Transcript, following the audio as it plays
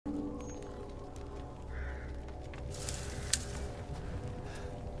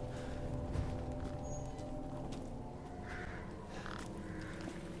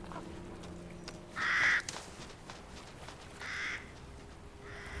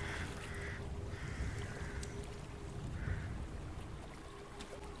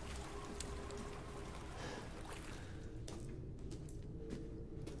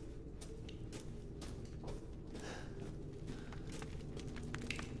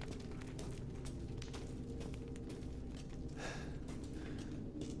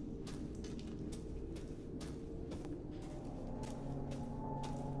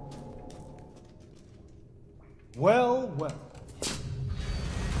Well, well.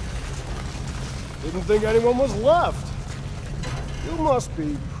 Didn't think anyone was left. You must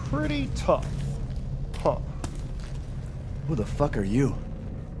be pretty tough. Huh. Who the fuck are you?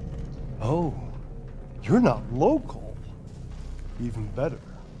 Oh, you're not local. Even better.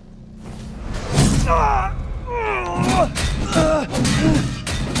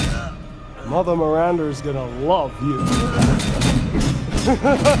 Mother Miranda's gonna love you.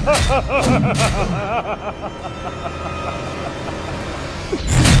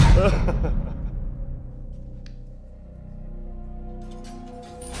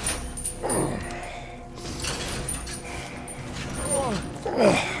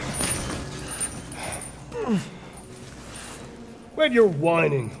 Wait, you're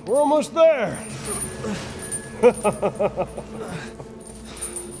whining. We're almost there.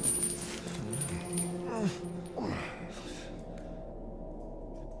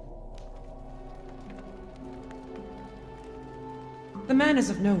 The man is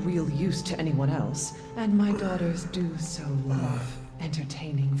of no real use to anyone else, and my daughters do so love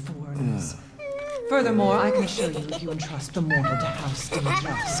entertaining foreigners. Furthermore, I can assure you if you entrust the mortal to House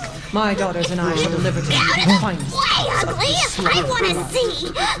Dimitrescu, my daughters and I shall deliver to you the finest Why, ugly? I want to see!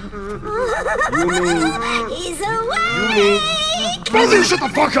 He's awake! Both of you shut the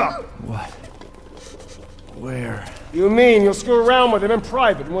fuck up! What? Where? You mean you'll screw around with him in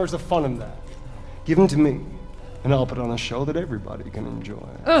private, and where's the fun in that? Give him to me, and I'll put on a show that everybody can enjoy.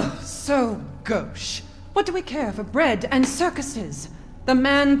 Ugh, so gauche. What do we care for bread and circuses? The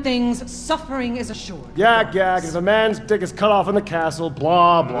man thinks suffering is assured. Yak, yak, if a man's dick is cut off in the castle,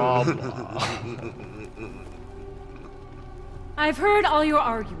 blah, blah, blah. I've heard all your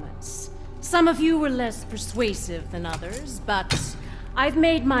arguments. Some of you were less persuasive than others, but I've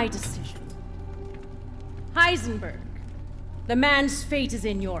made my decision. Heisenberg, the man's fate is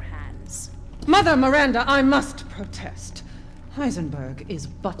in your hands. Mother Miranda, I must protest. Heisenberg is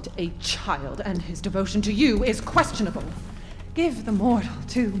but a child, and his devotion to you is questionable. Give the mortal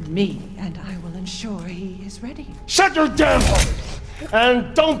to me, and I will ensure he is ready. Shut your damn hole!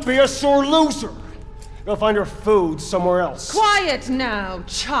 And don't be a sore loser! Go find your food somewhere else. Quiet now,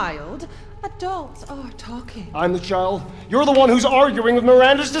 child. Adults are talking. I'm the child. You're the one who's arguing with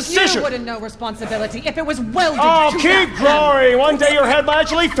Miranda's decision! You wouldn't know responsibility if it was welded Oh, to keep that growing! One day your head might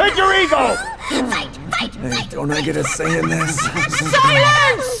actually fit your ego! Hey, don't I get a say in this?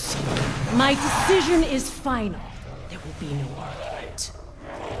 Silence! My decision is final. There will be no argument.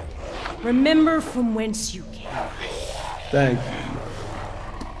 Remember from whence you came. Thank you.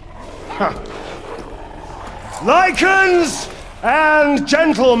 Huh. Lycans and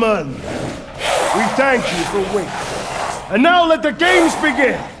gentlemen, we thank you for waiting. And now let the games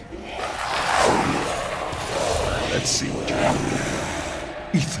begin! Let's see what you're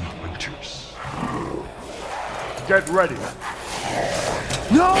doing. Ethan Winters. Get ready.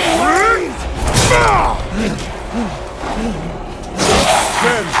 No! Wait!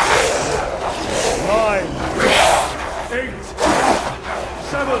 10, 9, 8,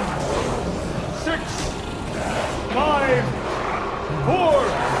 7, 6, 5, 4,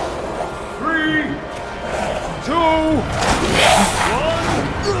 3, 2, 1.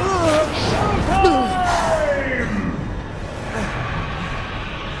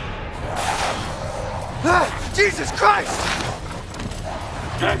 Ah, Jesus Christ!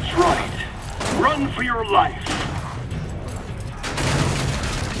 That's right. Run for your life.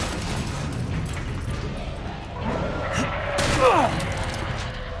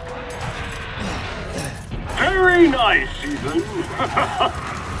 Very nice, Ethan.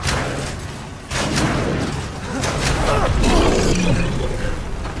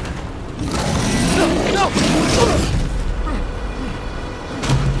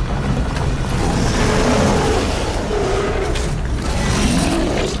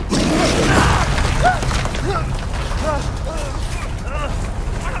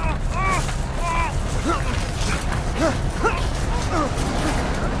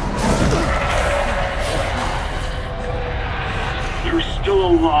 You're still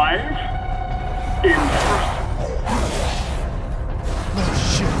alive? In person. Oh,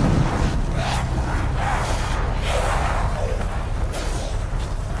 shit.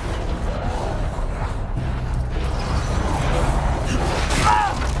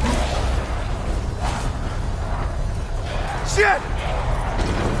 Shit!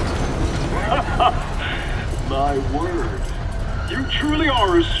 My word. You truly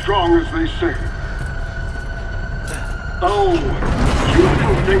are as strong as they say. Oh, you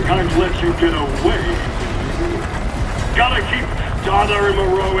don't think I'd let you get away? Gotta keep Donna and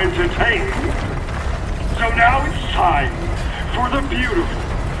Moreau entertained. So now it's time for the beautiful,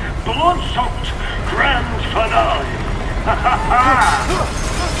 blood-soaked grand finale.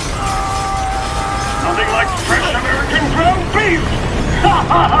 Nothing like fresh American ground beef!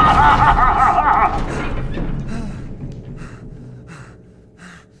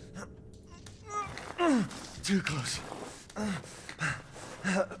 Too close.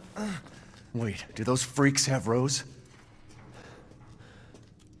 Wait, do those freaks have Rose?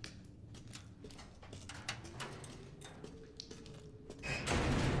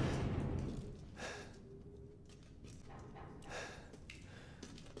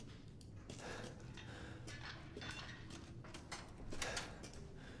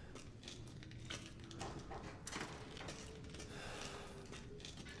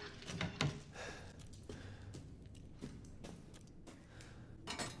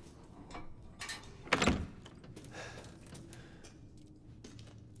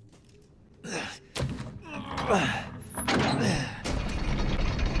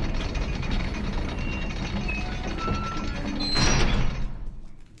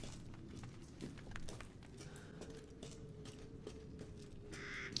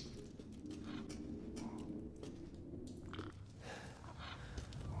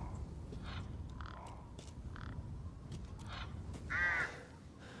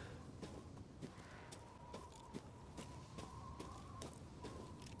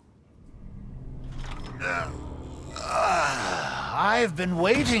 I've been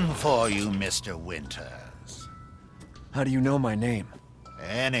waiting for you, Mr. Winters. How do you know my name?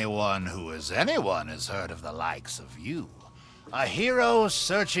 Anyone who is anyone has heard of the likes of you. A hero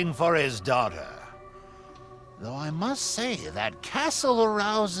searching for his daughter. Though I must say, that castle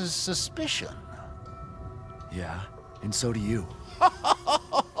arouses suspicion. Yeah, and so do you.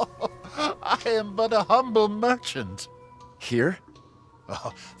 I am but a humble merchant. Here?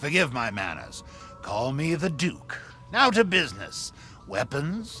 Oh, forgive my manners. Call me the Duke. Now to business.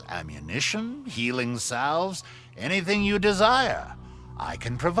 Weapons, ammunition, healing salves, anything you desire, I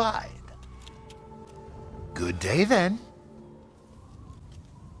can provide. Good day, then.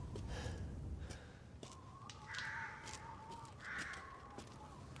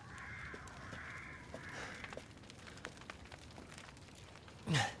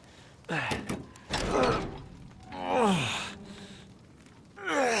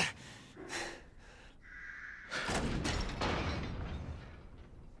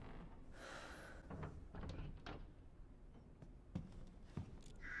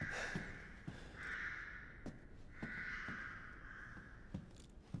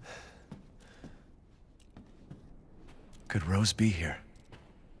 Could Rose be here?